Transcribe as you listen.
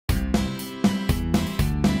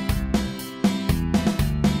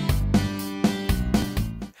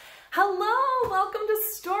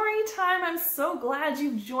I'm so glad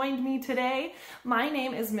you've joined me today. My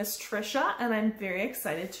name is Miss Tricia, and I'm very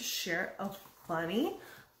excited to share a funny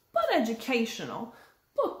but educational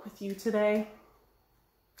book with you today.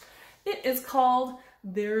 It is called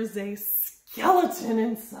There's a Skeleton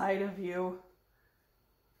Inside of You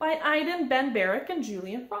by Aiden Ben Barrick and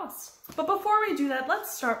Julian Frost. But before we do that,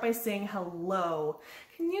 let's start by saying hello.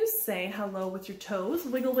 Can you say hello with your toes?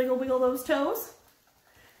 Wiggle, wiggle, wiggle those toes.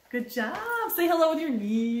 Good job. Say hello with your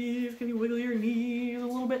knees. Can you wiggle your knees a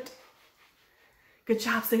little bit? Good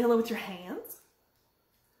job. Say hello with your hands.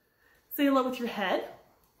 Say hello with your head.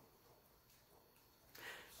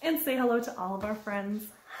 And say hello to all of our friends.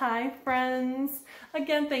 Hi, friends.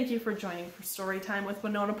 Again, thank you for joining for Storytime with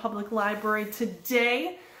Winona Public Library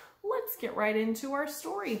today. Let's get right into our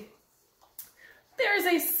story. There's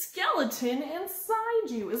a skeleton inside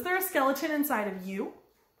you. Is there a skeleton inside of you?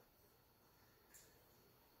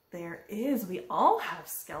 There is. We all have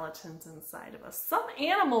skeletons inside of us. Some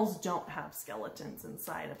animals don't have skeletons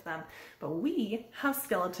inside of them, but we have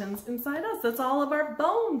skeletons inside us. That's all of our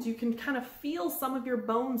bones. You can kind of feel some of your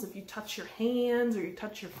bones if you touch your hands or you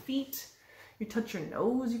touch your feet. You touch your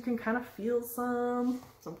nose, you can kind of feel some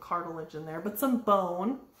cartilage in there, but some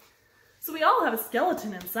bone. So we all have a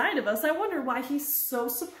skeleton inside of us. I wonder why he's so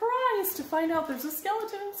surprised to find out there's a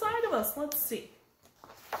skeleton inside of us. Let's see.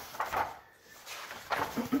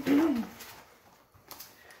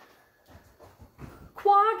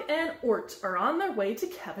 Quag and Ort are on their way to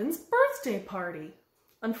Kevin's birthday party.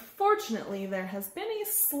 Unfortunately, there has been a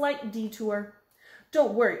slight detour.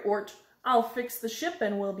 Don't worry, Ort. I'll fix the ship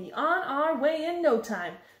and we'll be on our way in no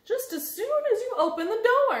time, just as soon as you open the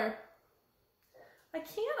door. I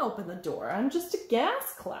can't open the door. I'm just a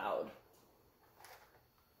gas cloud.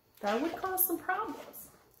 That would cause some problems.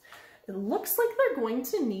 It looks like they're going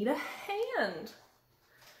to need a hand.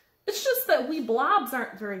 It's just that we blobs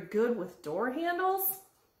aren't very good with door handles.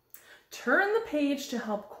 Turn the page to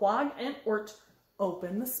help Quag and Ort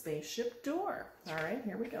open the spaceship door. All right,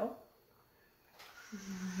 here we go.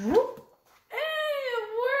 Whoop. Hey,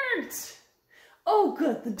 it worked! Oh,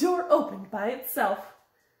 good, the door opened by itself.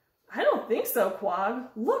 I don't think so, Quag.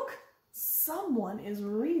 Look, someone is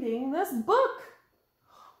reading this book.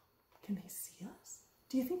 Can they see us?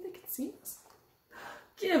 Do you think they can see us?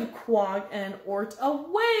 Give Quag and Ort a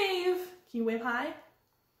wave. Can you wave hi?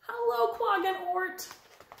 Hello, Quag and Ort.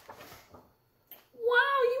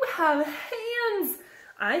 Wow, you have hands.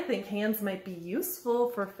 I think hands might be useful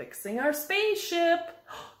for fixing our spaceship.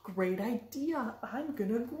 Great idea. I'm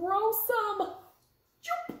gonna grow some.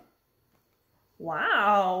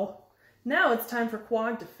 Wow. Now it's time for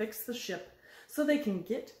Quag to fix the ship so they can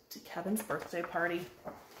get to Kevin's birthday party.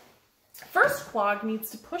 First, Quag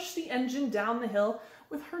needs to push the engine down the hill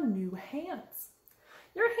with her new hands.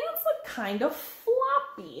 Your hands look kind of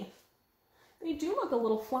floppy. They do look a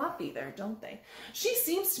little floppy there, don't they? She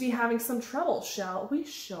seems to be having some trouble. Shall we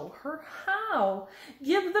show her how?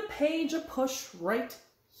 Give the page a push right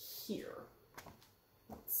here.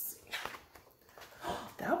 Let's see.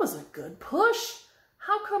 That was a good push.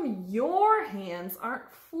 How come your hands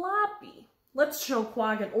aren't floppy? Let's show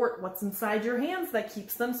Quag and Ort what's inside your hands that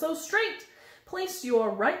keeps them so straight. Place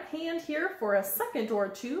your right hand here for a second or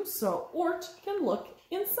two so Ort can look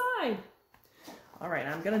inside. All right,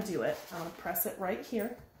 I'm gonna do it. I'm gonna press it right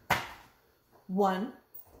here. 1,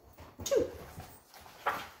 2.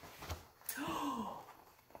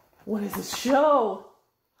 What does it show?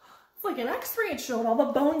 It's like an x-ray. It showed all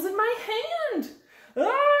the bones in my hand.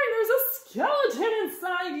 There's a skeleton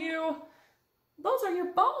inside you. Those are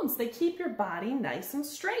your bones. They keep your body nice and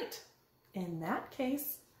straight. In that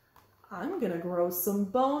case, I'm gonna grow some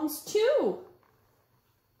bones too.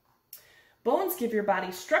 Bones give your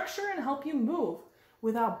body structure and help you move.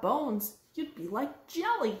 Without bones, you'd be like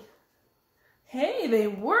jelly. Hey, they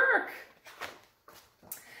work.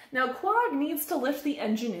 Now Quag needs to lift the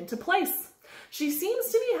engine into place. She seems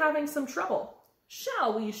to be having some trouble.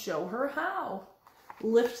 Shall we show her how?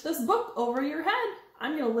 Lift this book over your head.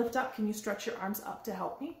 I'm gonna lift up. Can you stretch your arms up to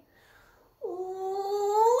help me?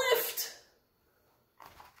 Lift.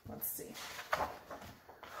 Let's see.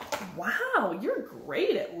 Wow, you're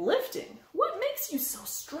great at lifting. What makes you so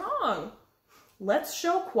strong? Let's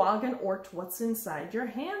show Quag and Ort what's inside your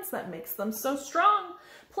hands that makes them so strong.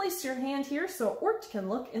 Place your hand here so Ort can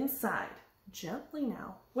look inside. Gently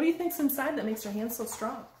now. What do you think's inside that makes your hands so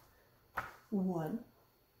strong? 1,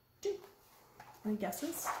 2. Any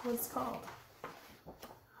guesses what it's called?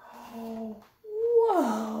 Oh,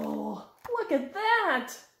 whoa, look at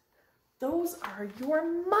that. Those are your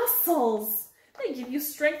muscles. They give you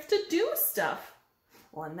strength to do stuff.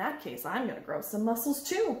 Well, in that case, I'm gonna grow some muscles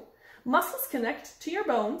too. Muscles connect to your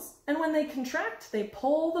bones, and when they contract, they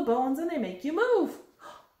pull the bones and they make you move.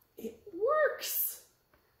 It works.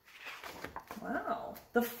 Wow.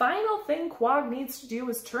 The final thing Quag needs to do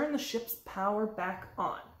is turn the ship's power back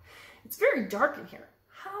on. It's very dark in here.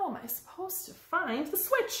 How am I supposed to find the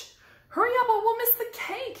switch? Hurry up or we'll miss the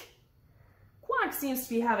cake. Quag seems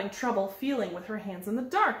to be having trouble feeling with her hands in the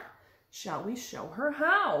dark. Shall we show her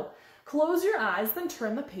how? Close your eyes, then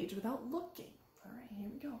turn the page without looking. All right, here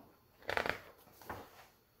we go.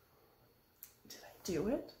 Did I do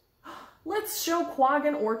it? Let's show Quag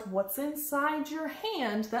and Ort what's inside your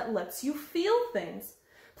hand that lets you feel things.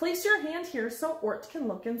 Place your hand here so Ort can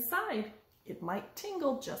look inside. It might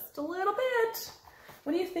tingle just a little bit.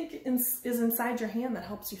 What do you think is inside your hand that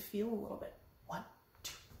helps you feel a little bit? 1,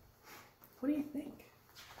 2. What do you think?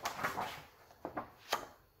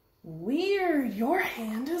 Weird, your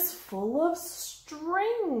hand is full of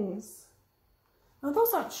strings. Now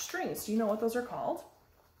those aren't strings. Do you know what those are called?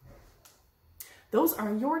 Those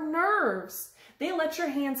are your nerves. They let your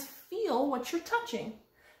hands feel what you're touching.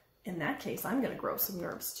 In that case, I'm going to grow some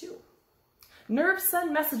nerves too. Nerves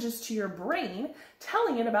send messages to your brain,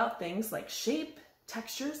 telling it about things like shape,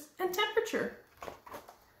 textures, and temperature.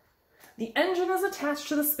 The engine is attached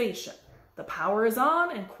to the spaceship. The power is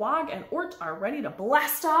on, and Quag and Ort are ready to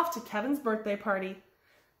blast off to Kevin's birthday party.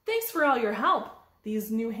 Thanks for all your help.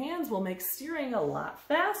 These new hands will make steering a lot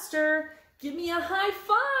faster. Give me a high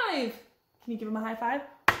five. Can you give him a high five?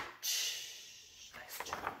 Nice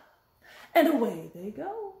job. And away they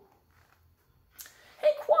go.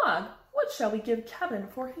 Hey, Quag, what shall we give Kevin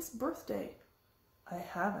for his birthday? I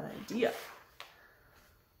have an idea.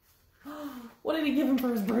 What did he give him for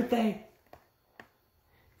his birthday?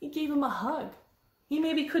 He gave him a hug. He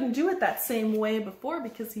maybe couldn't do it that same way before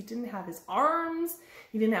because he didn't have his arms,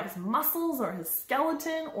 he didn't have his muscles or his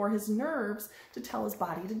skeleton or his nerves to tell his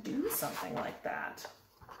body to do something like that.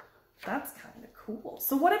 That's kind of cool.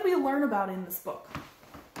 So what did we learn about in this book?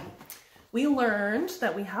 We learned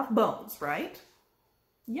that we have bones, right?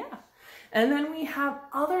 Yeah. And then we have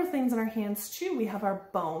other things in our hands too. We have our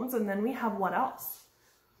bones, and then we have what else?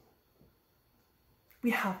 We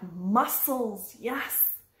have muscles, yes,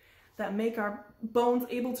 that make our bones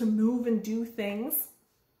able to move and do things.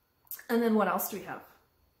 And then what else do we have?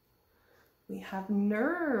 We have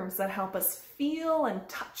nerves that help us feel and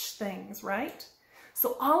touch things, right?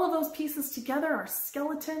 So all of those pieces together, our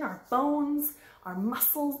skeleton, our bones, our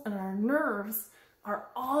muscles, and our nerves are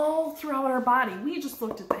all throughout our body. We just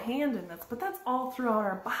looked at the hand in this, but that's all throughout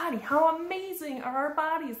our body. How amazing are our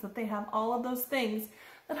bodies that they have all of those things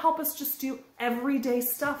that help us just do everyday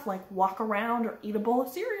stuff like walk around or eat a bowl of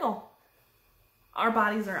cereal. Our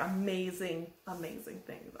bodies are amazing, amazing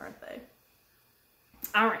things, aren't they?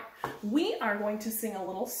 All right, we are going to sing a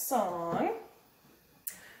little song,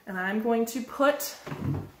 and I'm going to put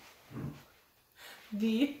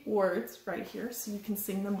the words right here so you can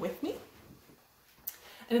sing them with me.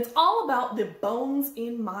 And it's all about the bones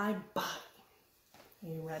in my body. Are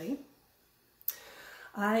you ready?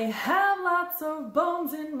 I have lots of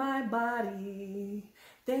bones in my body.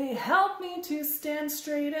 They help me to stand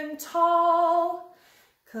straight and tall.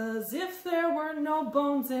 'Cause if there were no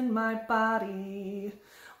bones in my body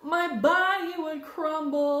would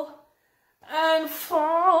crumble and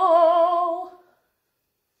fall.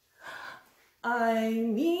 I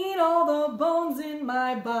need all the bones in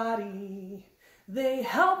my body. They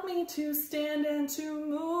help me to stand and to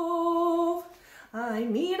move. I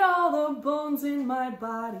need all the bones in my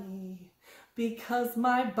body because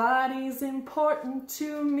my body's important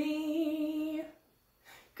to me.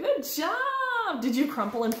 Good job! Did you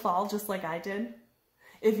crumple and fall just like I did?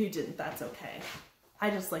 If you didn't, that's okay. I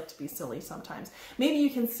just like to be silly sometimes. Maybe you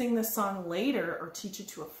can sing this song later or teach it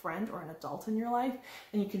to a friend or an adult in your life,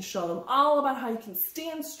 and you can show them all about how you can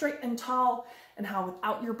stand straight and tall and how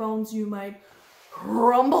without your bones you might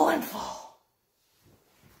crumble and fall.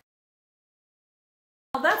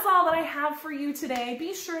 Well, that's all that I have for you today.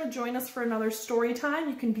 Be sure to join us for another story time.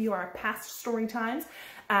 You can view our past story times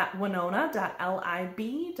at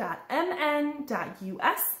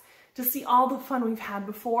winona.lib.mn.us to see all the fun we've had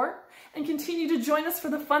before and continue to join us for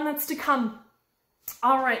the fun that's to come.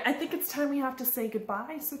 All right, I think it's time we have to say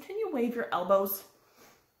goodbye. So can you wave your elbows?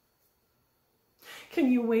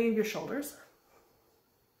 Can you wave your shoulders?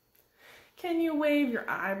 Can you wave your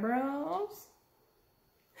eyebrows?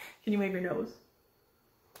 Can you wave your nose?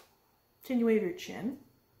 Can you wave your chin?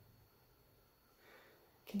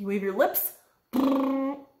 Can you wave your lips?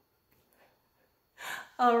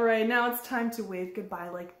 All right, now it's time to wave goodbye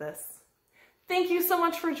like this. Thank you so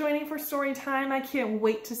much for joining for story time. I can't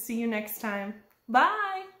wait to see you next time.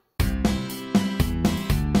 Bye.